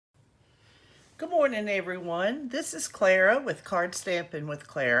Good morning, everyone. This is Clara with Card Stamping with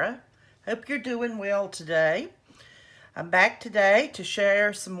Clara. Hope you're doing well today. I'm back today to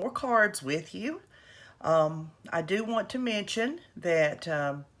share some more cards with you. I do want to mention that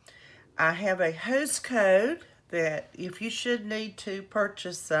I have a host code that if you should need to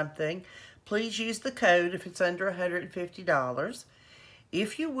purchase something, please use the code if it's under $150.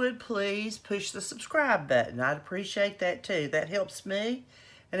 If you would please push the subscribe button. I'd appreciate that too. That helps me.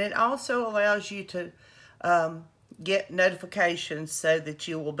 And it also allows you to get notifications so that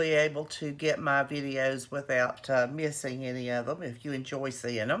you will be able to get my videos without missing any of them if you enjoy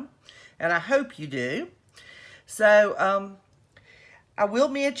seeing them. And I hope you do. So I will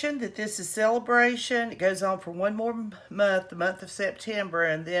mention that this is Celebration. It goes on for one more month, the month of September,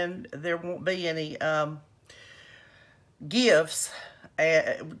 and then there won't be any gifts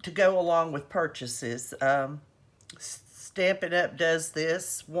to go along with purchases. Stampin' Up! Does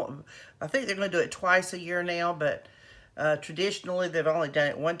this. I think they're going to do it twice a year now, but traditionally they've only done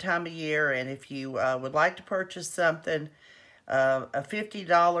it one time a year. And if you would like to purchase something, a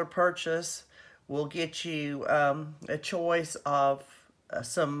 $50 purchase will get you a choice of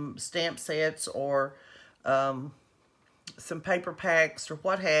some stamp sets or some paper packs or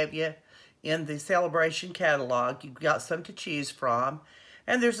what have you in the Celebration catalog. You've got some to choose from.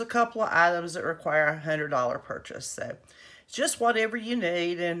 And there's a couple of items that require a $100 purchase. So it's just whatever you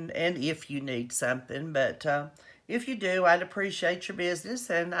need and if you need something. But if you do, I'd appreciate your business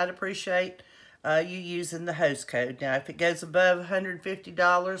and I'd appreciate you using the host code. Now, if it goes above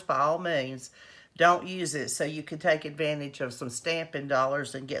 $150, by all means, don't use it so you can take advantage of some stamping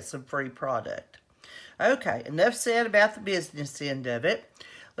dollars and get some free product. Okay, enough said about the business end of it.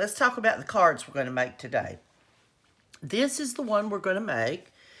 Let's talk about the cards we're going to make today. This is the one we're going to make.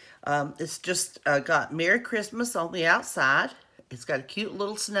 It's just got Merry Christmas on the outside. It's got a cute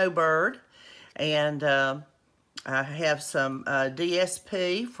little snowbird. And I have some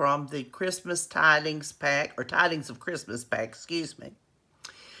DSP from the Christmas Tidings pack, or Tidings of Christmas pack, excuse me.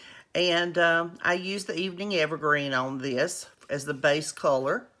 And I use the Evening Evergreen on this as the base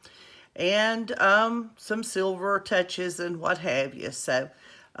color. And some silver touches and what have you. So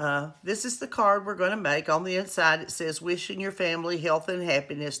this is the card we're going to make. On the inside, it says, wishing your family health and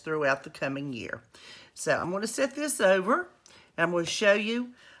happiness throughout the coming year. So I'm going to set this over, and I'm going to show you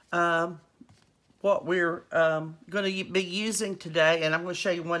what we're going to be using today, and I'm going to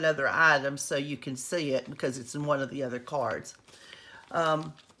show you one other item so you can see it because it's in one of the other cards.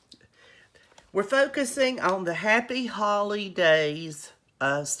 We're focusing on the Happy Holidays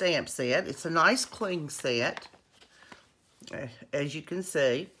stamp set. It's a nice cling set, as you can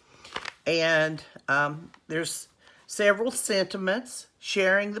see, and there's several sentiments: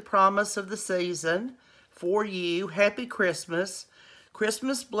 sharing the promise of the season, for you, Happy Christmas,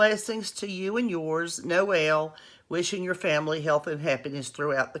 Christmas blessings to you and yours, Noel, wishing your family health and happiness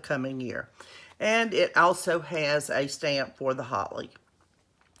throughout the coming year. And it also has a stamp for the holly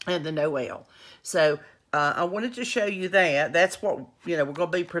and the Noel. So I wanted to show you that. That's what, we're going to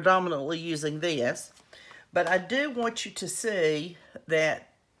be predominantly using this. But I do want you to see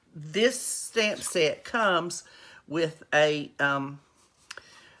that this stamp set comes with a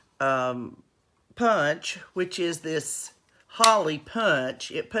punch, which is this holly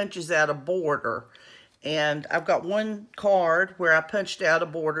punch. It punches out a border. And I've got one card where I punched out a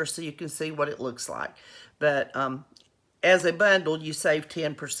border so you can see what it looks like. But as a bundle, you save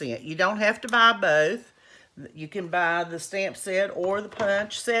 10%. You don't have to buy both. You can buy the stamp set or the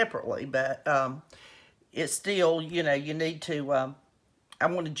punch separately, but it's still, you need to, I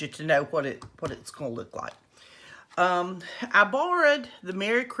wanted you to know what it's going to look like. I borrowed the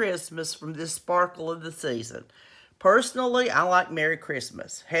Merry Christmas from this Sparkle of the Season. Personally, I like Merry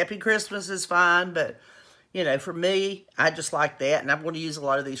Christmas. Happy Christmas is fine, but, for me, I just like that, and I'm going to use a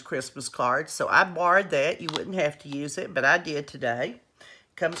lot of these Christmas cards. So I borrowed that. You wouldn't have to use it, but I did today.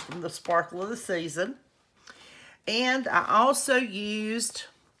 It comes from the Sparkle of the Season. And I also used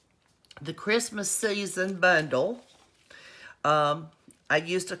the Christmas season bundle. I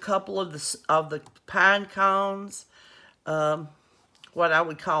used a couple of the pine cones, what I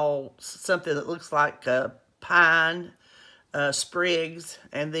would call something that looks like pine sprigs,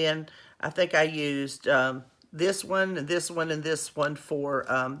 and then I think I used this one, and this one, and this one for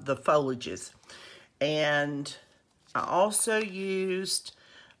the foliages. And I also used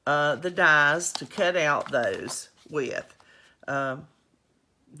the dies to cut out those with.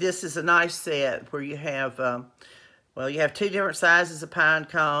 This is a nice set where you have, you have two different sizes of pine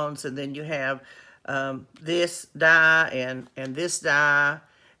cones, and then you have this die and this die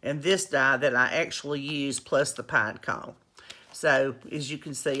and this die that I actually use plus the pine cone. So as you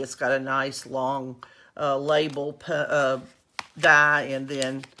can see, it's got a nice long label die and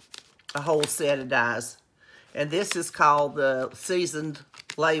then a whole set of dies. And this is called the seasoned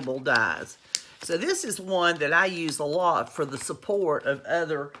label dies. So this is one that I use a lot for the support of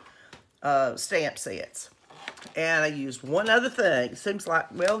other stamp sets. And I used one other thing. Seems like,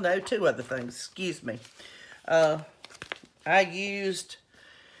 well, no, two other things. Excuse me. I used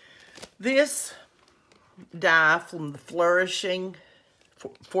this die from the Flourishing,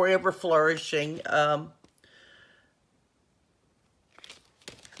 Forever Flourishing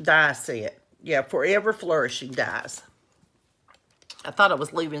die set. Yeah, Forever Flourishing dies. I thought I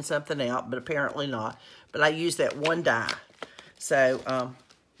was leaving something out, but apparently not. But I used that one die. So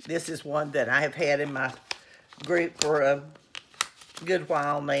this is one that I have had in my group for a good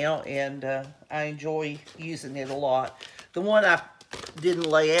while now, and I enjoy using it a lot. The one I didn't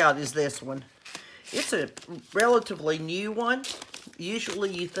lay out is this one. It's a relatively new one.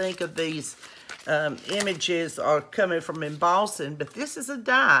 Usually you think of these images are coming from embossing, but this is a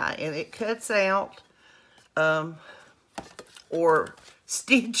die, and it cuts out or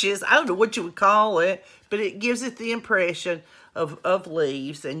stitches. I don't know what you would call it, but it gives it the impression of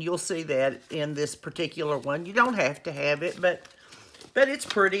leaves, and you'll see that in this particular one. You don't have to have it, but it's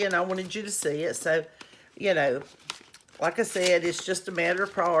pretty, and I wanted you to see it. So, you know, like I said, it's just a matter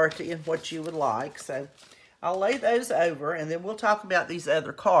of priority and what you would like. So I'll lay those over, and then we'll talk about these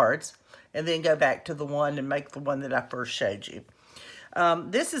other cards, and then go back to the one and make the one that I first showed you.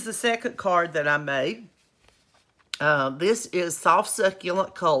 This is the second card that I made. This is Soft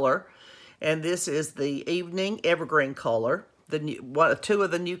Succulent color, and this is the Evening Evergreen color. Two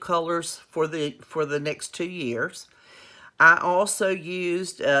of the new colors for the next 2 years. I also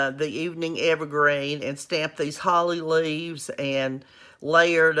used the Evening Evergreen and stamped these holly leaves and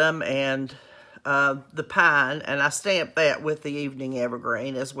layered them, and the pine, and I stamped that with the Evening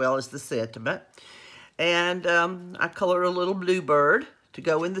Evergreen as well as the sentiment. And I colored a little bluebird to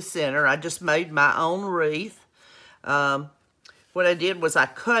go in the center. I just made my own wreath. What I did was I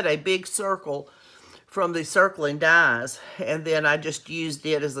cut a big circle from the circling dies, and then I just used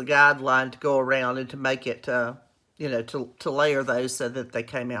it as a guideline to go around and to make it, you know, to layer those so that they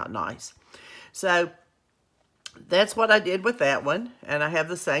came out nice. So that's what I did with that one, and I have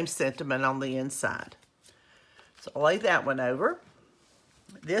the same sentiment on the inside. So I'll lay that one over.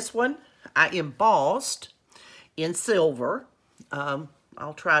 This one I embossed in silver.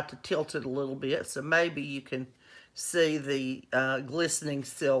 I'll try to tilt it a little bit so maybe you can see the glistening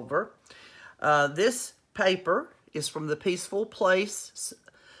silver. This paper is from the Peaceful Place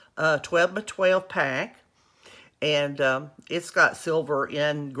 12 by 12 pack, and it's got silver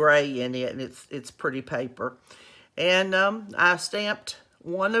and gray in it, and it's pretty paper. And I stamped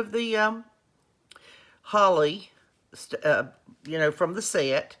one of the holly, you know, from the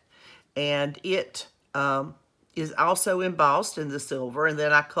set, and it is also embossed in the silver, and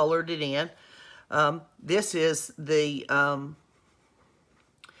then I colored it in. This is the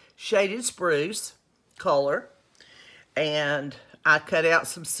Shaded Spruce color, and I cut out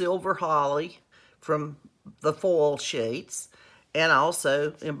some silver holly from the foil sheets, and I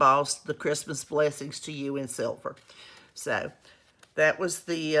also embossed the Christmas Blessings to You in silver. So that was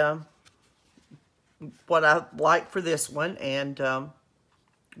the what I like for this one, and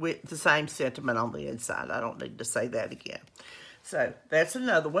with the same sentiment on the inside. I don't need to say that again. So that's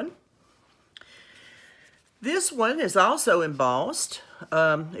another one. This one is also embossed.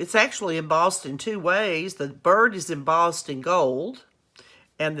 It's actually embossed in two ways. The bird is embossed in gold,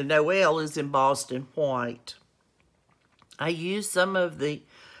 and the Noel is embossed in white. I used some of the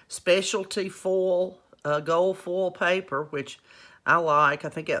specialty foil, gold foil paper, which I like. I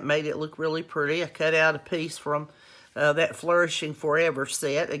think that made it look really pretty. I cut out a piece from that Flourishing Forever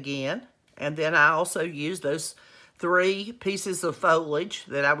set again, and then I also used those 3 pieces of foliage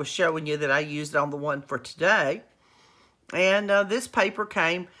that I was showing you that I used on the one for today. And this paper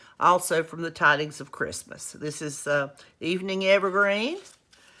came also from the Tidings of Christmas. This is Evening Evergreen,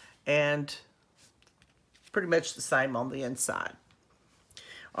 and pretty much the same on the inside.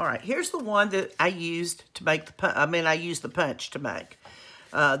 All right, here's the one that I used to make I used the punch to make.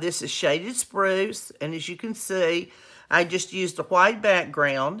 This is Shaded Spruce, and as you can see, I just used a white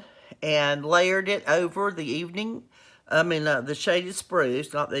background and layered it over the the Shaded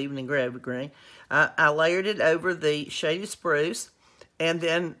Spruce, not the Evening Evergreen. I layered it over the Shaded Spruce, and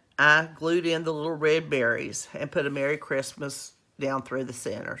then I glued in the little red berries and put a Merry Christmas down through the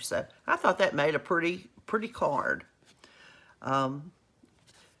center. So I thought that made a pretty card.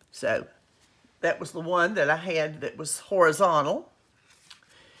 So that was the one that I had that was horizontal.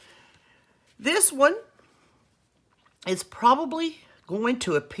 This one It's probably going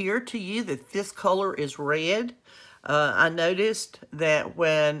to appear to you that this color is red. I noticed that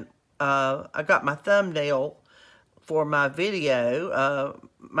when I got my thumbnail for my video,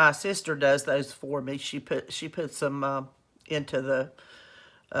 my sister does those for me. She puts them into the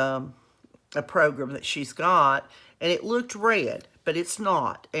a program that she's got, and it looked red, but it's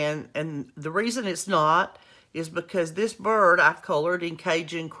not. And the reason it's not is because this bird I colored in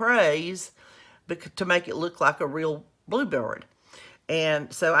Cajun Craze to make it look like a real bluebird.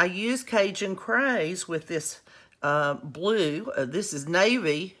 And so I used Cajun Craze with this blue. This is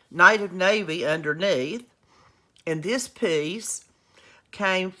navy, native navy underneath. And this piece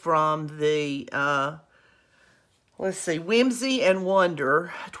came from the, let's see, Whimsy and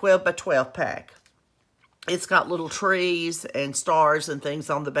Wonder 12 by 12 pack. It's got little trees and stars and things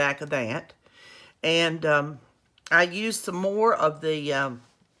on the back of that. And I used some more of the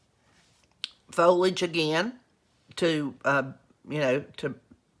foliage again to, you know, to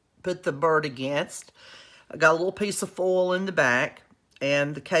put the bird against. I got a little piece of foil in the back,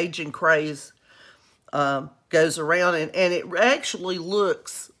 and the Cajun Craze goes around, and it actually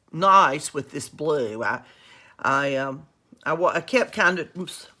looks nice with this blue. I kept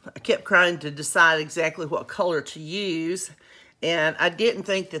trying to decide exactly what color to use, and I didn't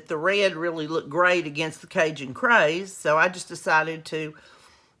think that the red really looked great against the Cajun Craze, so I just decided to,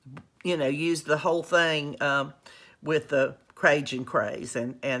 you know, use the whole thing with the Cajun Craze,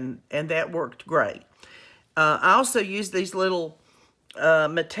 and that worked great. I also used these little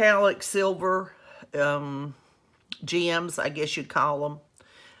metallic silver gems, I guess you'd call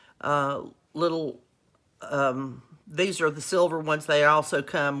them. These are the silver ones. They also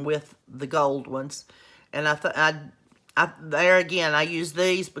come with the gold ones. And there again, I used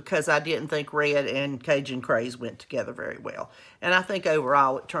these because I didn't think red and Cajun Craze went together very well. And I think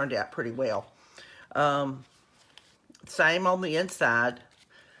overall it turned out pretty well. Same on the inside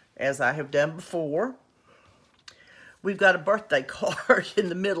as I have done before. We've got a birthday card in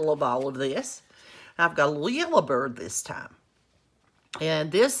the middle of all of this. I've got a little yellow bird this time.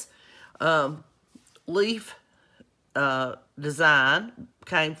 And this leaf design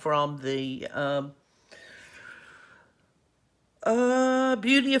came from the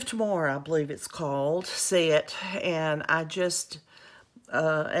Beauty of Tomorrow, I believe it's called, set. And I just,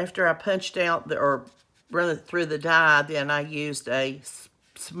 after I punched out or run it through the die, then I used a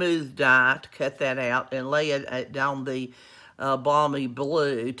smooth die to cut that out and lay it down the balmy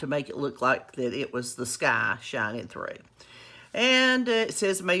blue to make it look like that it was the sky shining through. And it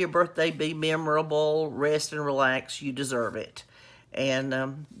says, may your birthday be memorable, rest and relax, you deserve it.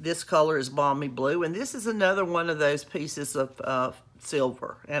 And this color is balmy blue, and this is another one of those pieces of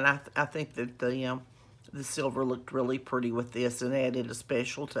silver. And I think that the silver looked really pretty with this and added a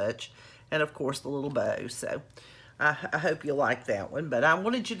special touch. And of course the little bow. So I hope you like that one. But I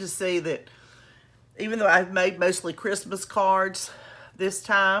wanted you to see that even though I've made mostly Christmas cards this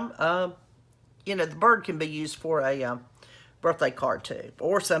time, you know, the bird can be used for a birthday card too,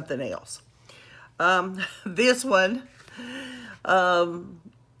 or something else. This one,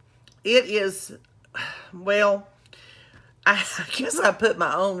 it is, well, I guess I put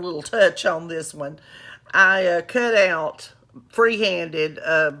my own little touch on this one. I cut out, freehanded,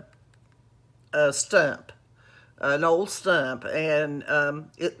 a stump, an old stump, and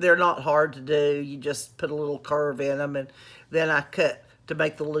they're not hard to do. You just put a little curve in them, and then I cut to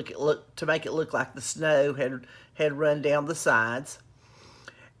make it look like the snow had run down the sides.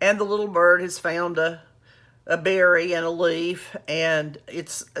 And the little bird has found a berry and a leaf, and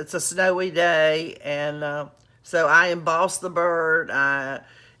it's a snowy day, and so I embossed the bird. I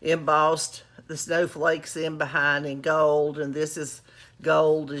embossed the snowflakes in behind in gold, and this is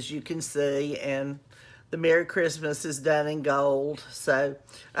gold, as you can see, and the Merry Christmas is done in gold. So,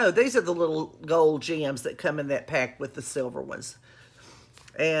 oh, these are the little gold gems that come in that pack with the silver ones.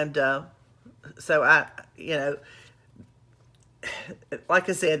 And so I, you know, like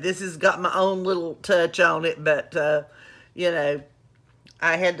I said, this has got my own little touch on it, but, you know,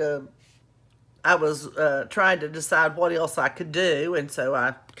 I was trying to decide what else I could do, and so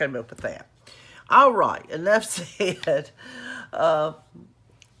I came up with that. All right, enough said. I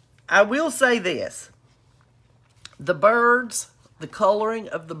will say this. The birds, the coloring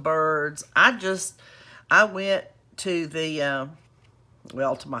of the birds, I went to the,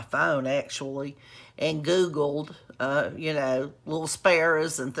 well, to my phone actually, and Googled, you know, little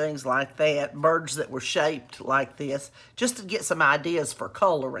sparrows and things like that, birds that were shaped like this, just to get some ideas for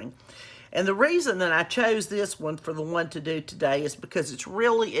coloring. And the reason that I chose this one for the one to do today is because it's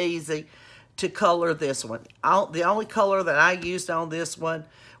really easy to color this one. The only color that I used on this one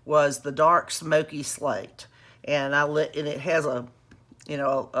was the dark smoky slate. and and it has a, you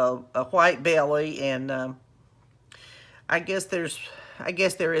know, a white belly, and I guess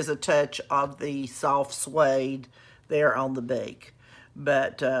there is a touch of the soft suede there on the beak,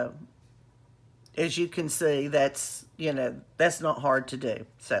 but as you can see, that's, you know, that's not hard to do.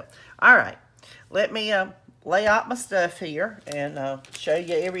 So, all right, let me lay out my stuff here and show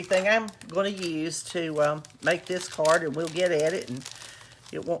you everything I'm going to use to make this card, and we'll get at it, and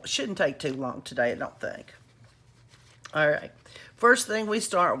shouldn't take too long today, I don't think. All right, first thing we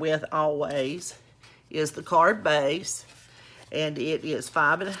start with always is the card base, and it is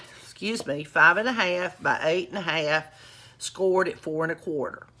 5.5 by 8.5, scored at 4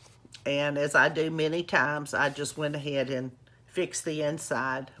 1/4. And as I do many times, I just went ahead and fixed the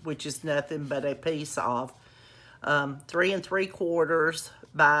inside, which is nothing but a piece of 3 3/4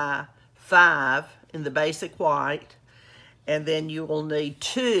 by 5 in the basic white, and then you will need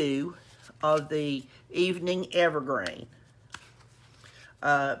 2 of the evening evergreen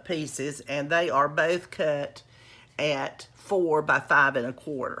pieces, and they are both cut at 4 by 5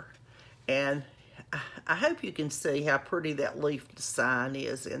 1/4. And I hope you can see how pretty that leaf design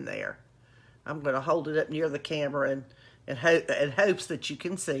is in there. I'm going to hold it up near the camera in hopes that you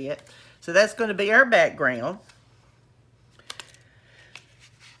can see it. So that's going to be our background.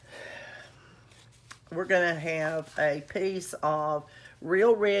 We're going to have a piece of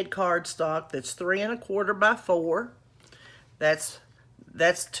real red cardstock that's 3 1/4 by 4. That's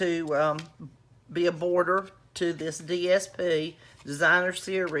to be a border to this DSP Designer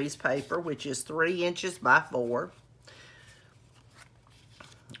Series paper, which is 3 inches by 4.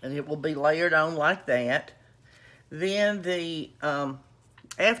 And it will be layered on like that. Then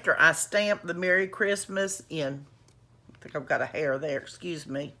after I stamp the Merry Christmas in, I think I've got a hair there, excuse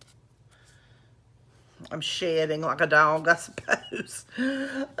me. I'm shedding like a dog, I suppose.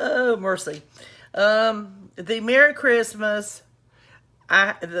 Oh, mercy. The Merry Christmas,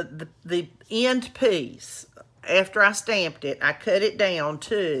 the end piece, after I stamped it, I cut it down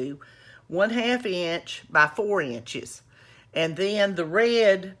to 1/2 inch by 4 inches. And then the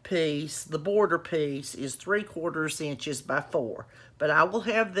red piece, the border piece, is 3/4 inches by 4. But I will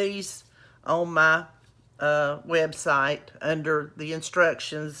have these on my website under the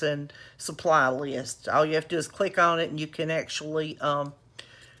instructions and supply list. All you have to do is click on it, and you can actually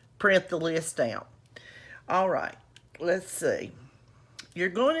print the list out. All right, let's see. You're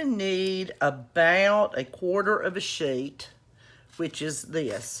going to need about 1/4 of a sheet, which is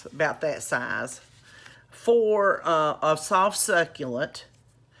this, about that size, of soft succulent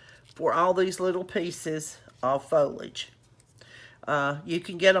for all these little pieces of foliage. You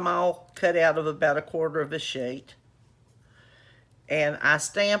can get them all cut out of about 1/4 of a sheet. And I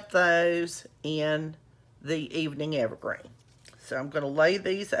stamp those in the evening evergreen. So I'm going to lay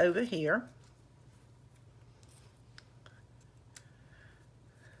these over here.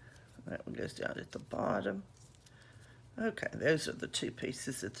 That one goes down at the bottom. Okay, those are the 2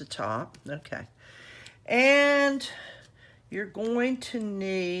 pieces at the top. Okay. And you're going to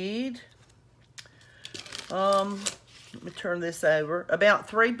need, let me turn this over, about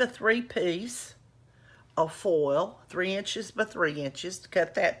 3 by 3 piece of foil, 3 inches by 3 inches to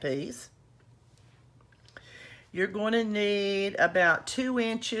cut that piece. You're going to need about 2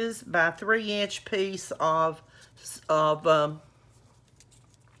 inches by 3 inch piece of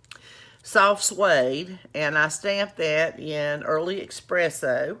soft suede, and I stamped that in Early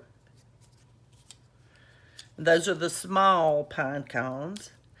Espresso. Those are the small pine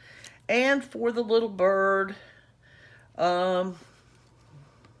cones. And for the little bird, let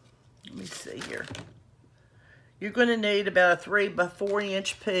me see here. You're going to need about a 3 by 4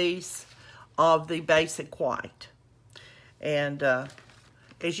 inch piece of the basic white. And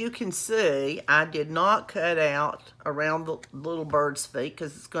as you can see, I did not cut out around the little bird's feet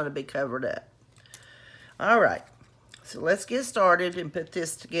because it's going to be covered up. All right, so let's get started and put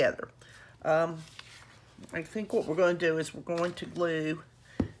this together. I think what we're going to do is we're going to glue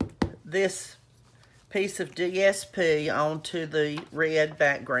this piece of DSP onto the red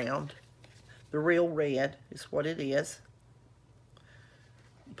background. The real red is what it is.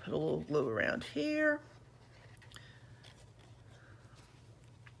 Put a little glue around here.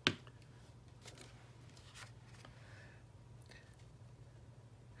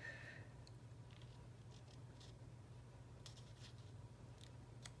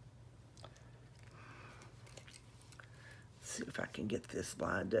 See if I can get this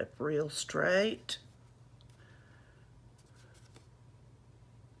lined up real straight.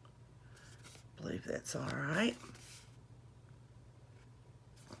 I believe that's all right.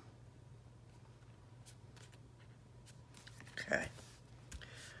 Okay.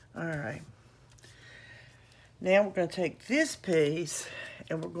 All right. Now we're going to take this piece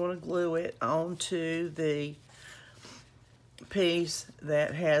and we're going to glue it onto the piece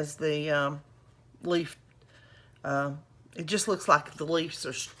that has the leaf. It just looks like the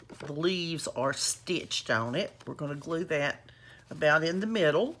leaves are stitched on it. We're going to glue that about in the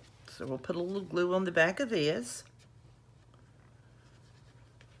middle. So we'll put a little glue on the back of this.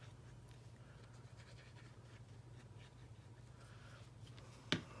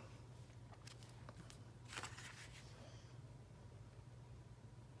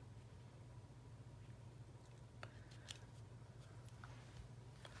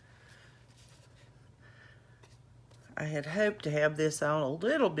 I had hoped to have this on a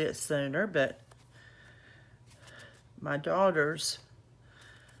little bit sooner, but my daughter's,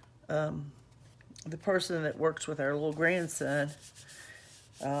 the person that works with our little grandson,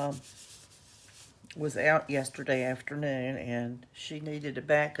 was out yesterday afternoon, and she needed a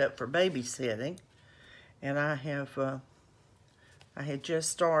backup for babysitting. And I had just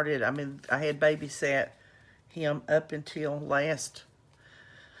started. I mean, I had babysat him up until last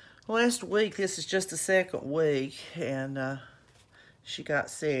week. This is just the second week, and she got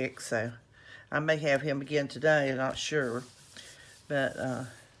sick, so I may have him again today. I'm not sure, but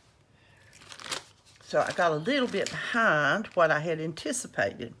so I got a little bit behind what I had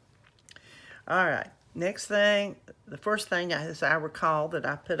anticipated. All right, next thing, the first thing as I recall that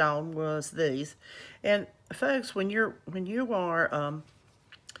I put on was these. And folks, when you are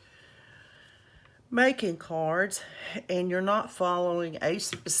making cards and you're not following a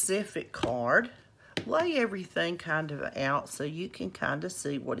specific card, lay everything kind of out so you can kind of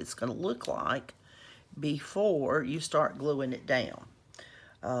see what it's going to look like before you start gluing it down.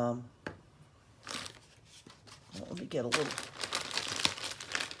 Let me get a little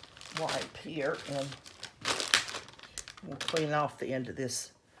wipe here and we'll clean off the end of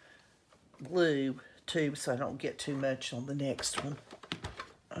this glue tube so I don't get too much on the next one.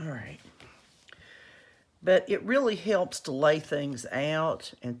 All right. But it really helps to lay things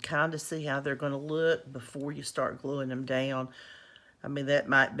out and kind of see how they're going to look before you start gluing them down. I mean, that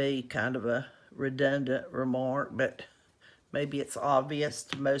might be kind of a redundant remark, but maybe it's obvious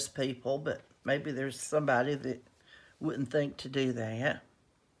to most people, but maybe there's somebody that wouldn't think to do that.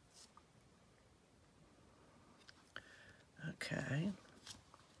 Okay.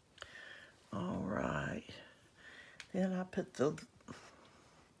 All right. Then I put the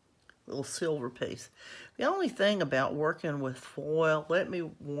little silver piece. The only thing about working with foil, let me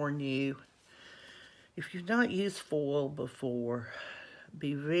warn you, if you've not used foil before,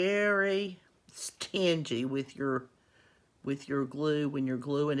 be very stingy with your glue when you're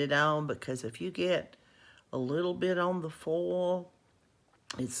gluing it on, because if you get a little bit on the foil,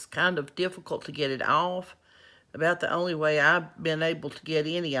 it's kind of difficult to get it off. About the only way I've been able to get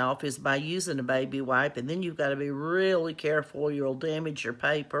any off is by using a baby wipe, and then you've got to be really careful. You'll damage your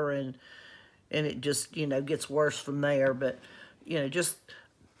paper, and it just, you know, gets worse from there. But, you know, just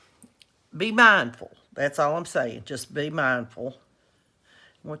be mindful. That's all I'm saying. Just be mindful.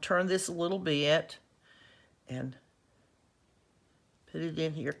 We'll turn this a little bit and put it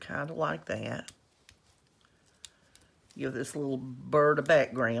in here kind of like that. Give this little bird a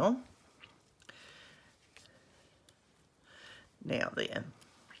background. Now then,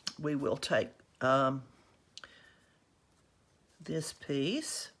 we will take this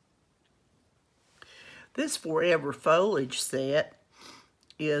piece. This Forever Foliage set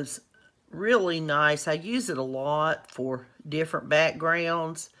is really nice. I use it a lot for different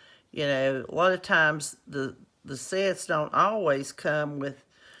backgrounds. You know, a lot of times the sets don't always come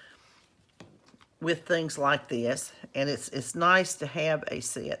with things like this, and it's nice to have a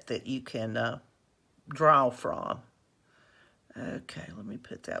set that you can draw from. Okay, let me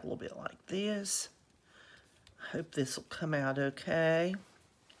put that a little bit like this. I hope this will come out okay.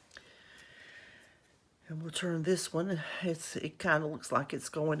 And we'll turn this one. It kind of looks like it's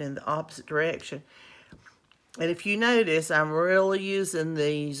going in the opposite direction. And if you notice, I'm really using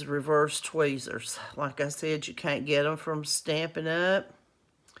these reverse tweezers. Like I said, you can't get them from Stampin' Up,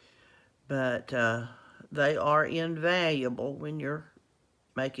 but they are invaluable when you're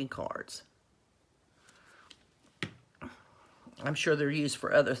making cards. I'm sure they're used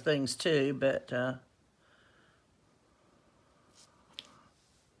for other things too, but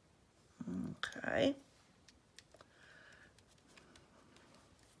okay.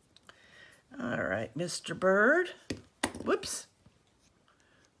 All right, Mr. Bird. Whoops.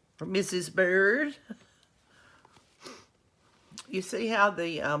 Or Mrs. Bird. You see how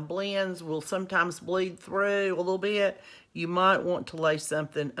the blends will sometimes bleed through a little bit? You might want to lay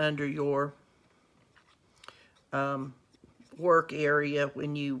something under your work area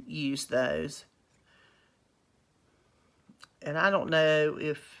when you use those. And I don't know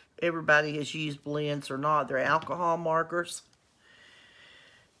if everybody has used blends or not. They're alcohol markers.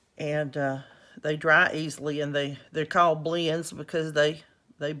 And they dry easily, and they're called blends because they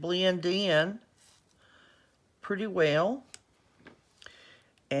blend in pretty well.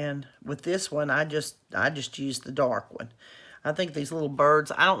 And with this one, I just used the dark one. I think these little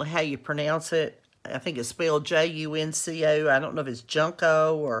birds, I don't know how you pronounce it. I think it's spelled Junco. I don't know if it's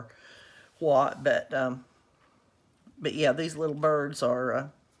Junco or what, but yeah, these little birds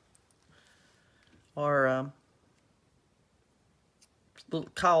are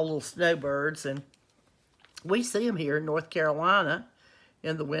called little snowbirds, and we see them here in North Carolina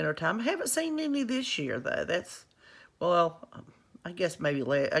in the wintertime. I haven't seen any this year, though. That's, well, I guess maybe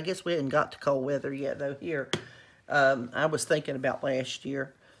I guess we hadn't got to cold weather yet, though, here. I was thinking about last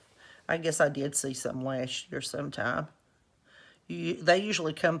year. I guess I did see some last year sometime. They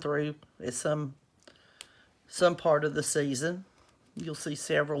usually come through at some part of the season. You'll see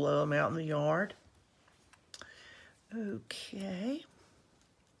several of them out in the yard. Okay.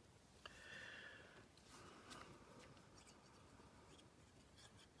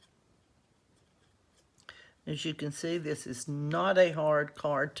 As you can see, this is not a hard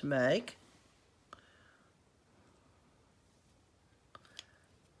card to make.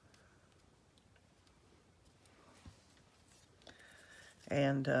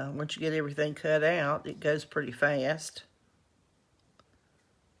 And once you get everything cut out, it goes pretty fast.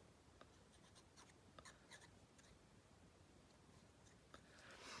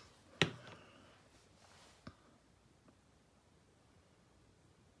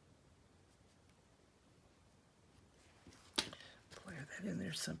 Flare that in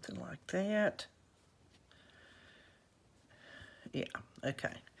there, something like that. Yeah, okay.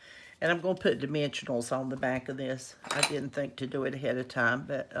 And I'm going to put dimensionals on the back of this. I didn't think to do it ahead of time,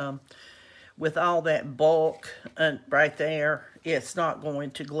 but with all that bulk right there, it's not going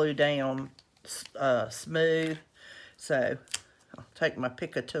to glue down smooth. So I'll take my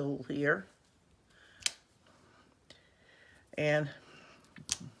Pica tool here. And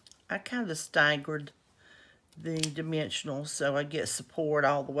I kind of staggered the dimensionals so I get support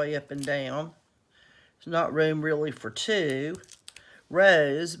all the way up and down. There's not room really for 2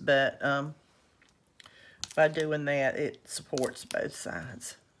 rows, but by doing that, it supports both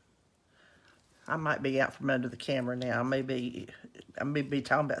sides. I might be out from under the camera now. I may be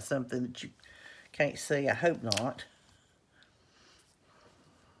talking about something that you can't see. I hope not.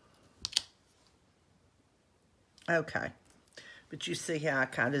 Okay, but you see how I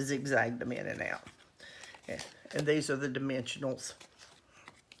kind of zigzagged them in and out. Yeah. And these are the dimensionals.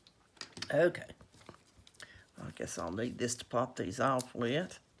 Okay. I guess I'll need this to pop these off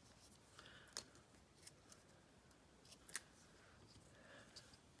with.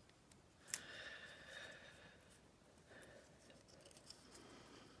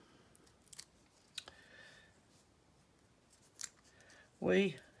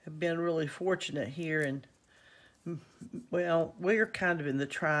 We have been really fortunate here, and well, we're kind of in the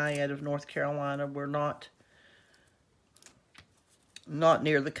triad of North Carolina. We're not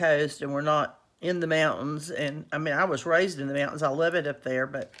near the coast, and we're not in the mountains. And I mean, I was raised in the mountains. I love it up there,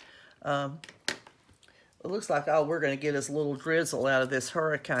 but it looks like all we're going to get is a little drizzle out of this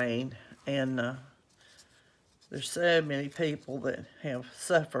hurricane. And there's so many people that have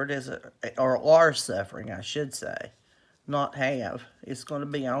suffered or are suffering, I should say, not have. It's going to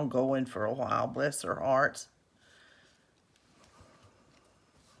be ongoing for a while. Bless their hearts.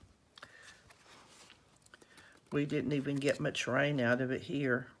 We didn't even get much rain out of it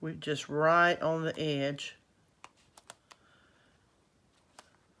here. We're just right on the edge.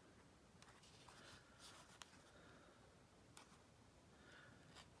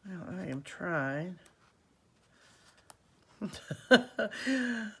 Well, I am trying. A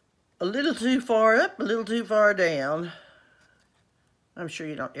little too far up, a little too far down. I'm sure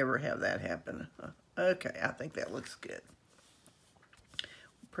you don't ever have that happen. Okay, I think that looks good.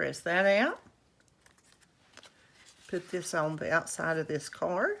 Press that out. Put this on the outside of this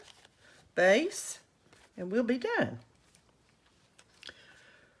card base, and we'll be done.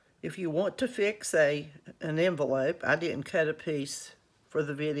 If you want to fix an envelope, I didn't cut a piece for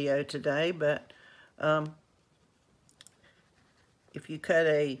the video today, but if you cut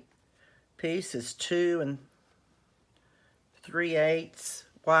a piece that's 2 3/8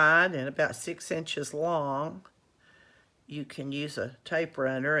 wide and about 6 inches long, you can use a tape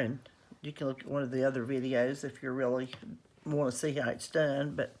runner, and you can look at one of the other videos if you really want to see how it's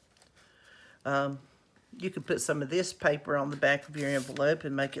done. But you can put some of this paper on the back of your envelope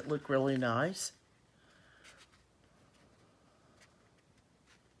and make it look really nice.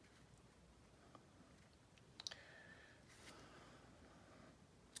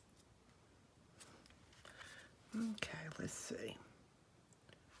 Okay, let's see.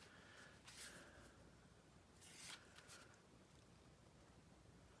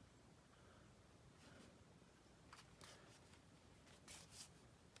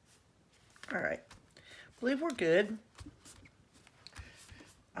 All right, believe we're good.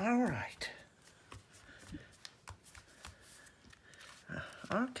 All right.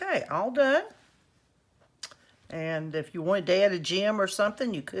 Okay, all done. And if you wanted to add a gem or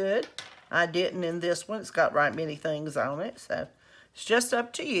something, you could. I didn't in this one. It's got right many things on it, so it's just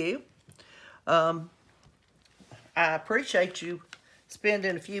up to you. I appreciate you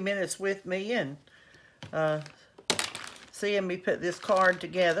spending a few minutes with me and seeing me put this card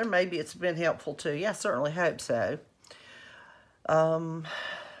together. Maybe it's been helpful to you. I certainly hope so.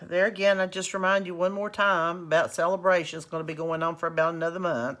 There again, I just remind you one more time about Celebration. It's going to be going on for about another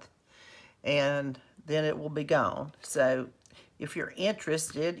month, and then it will be gone. So if you're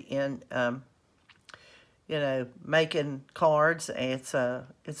interested in, you know, making cards, it's a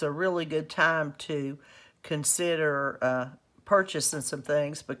really good time to consider purchasing some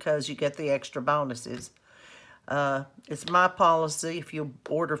things because you get the extra bonuses. It's my policy, if you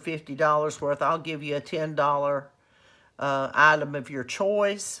order $50 worth, I'll give you a $10 item of your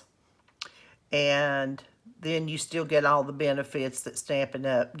choice, and then you still get all the benefits that Stampin'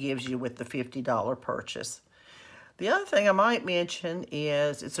 Up! Gives you with the $50 purchase. The other thing I might mention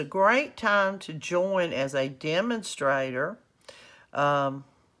is it's a great time to join as a demonstrator. The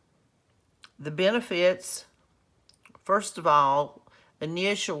benefits, first of all,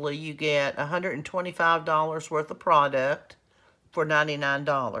 initially you get $125 worth of product for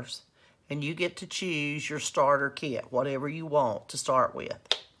 $99. And you get to choose your starter kit, whatever you want to start with.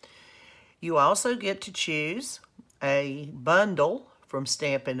 You also get to choose a bundle from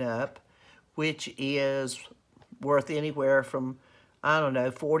Stampin' Up!, which is worth anywhere from, I don't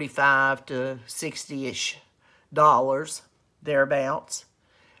know, $45 to $60-ish, thereabouts.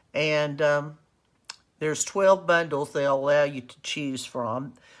 And there's 12 bundles they'll allow you to choose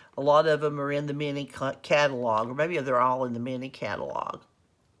from. A lot of them are in the mini catalog, or maybe they're all in the mini catalog.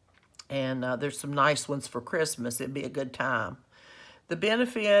 And there's some nice ones for Christmas. It'd be a good time. The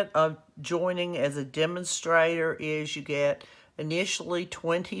benefit of joining as a demonstrator is you get initially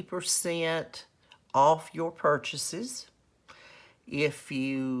 20% off your purchases. If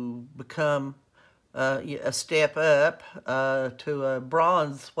you become a step up to a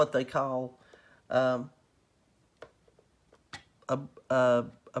bronze, what they call a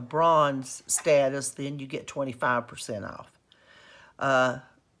bronze status, then you get 25% off.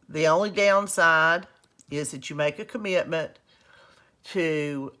 The only downside is that you make a commitment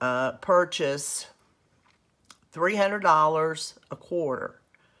to purchase $300 a quarter,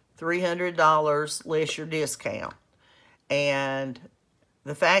 $300 less your discount. And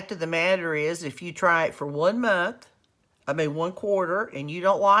the fact of the matter is, if you try it for 1 month, one quarter, and you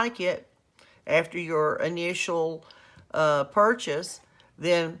don't like it after your initial purchase,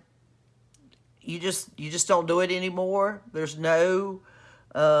 then you just don't do it anymore. There's no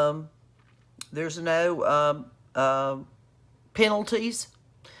penalties.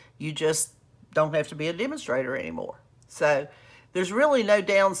 You just don't have to be a demonstrator anymore. So there's really no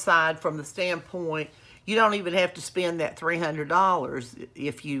downside from the standpoint, you don't even have to spend that $300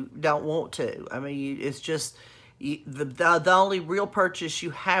 if you don't want to. I mean, it's just, the only real purchase you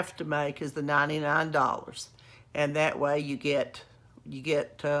have to make is the $99. And that way you get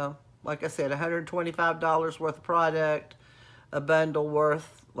like I said, $125 worth of product, a bundle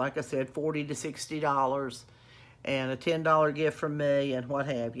worth, like I said, $40 to $60, and a $10 gift from me, and what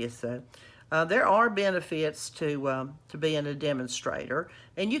have you. So there are benefits to being a demonstrator,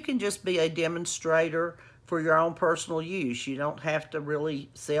 and you can just be a demonstrator for your own personal use. You don't have to really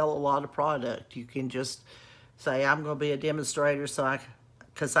sell a lot of product. You can just say, I'm going to be a demonstrator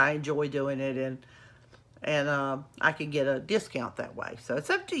because I enjoy doing it, and I can get a discount that way. So it's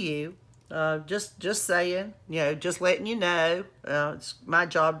up to you. Just saying, just letting you know. It's my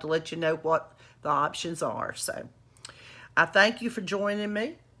job to let you know what the options are. So I thank you for joining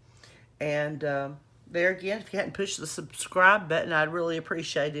me. And there again, if you hadn't pushed the subscribe button, I'd really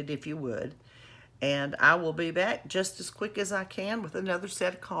appreciate it if you would. And I will be back just as quick as I can with another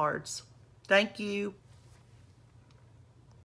set of cards. Thank you.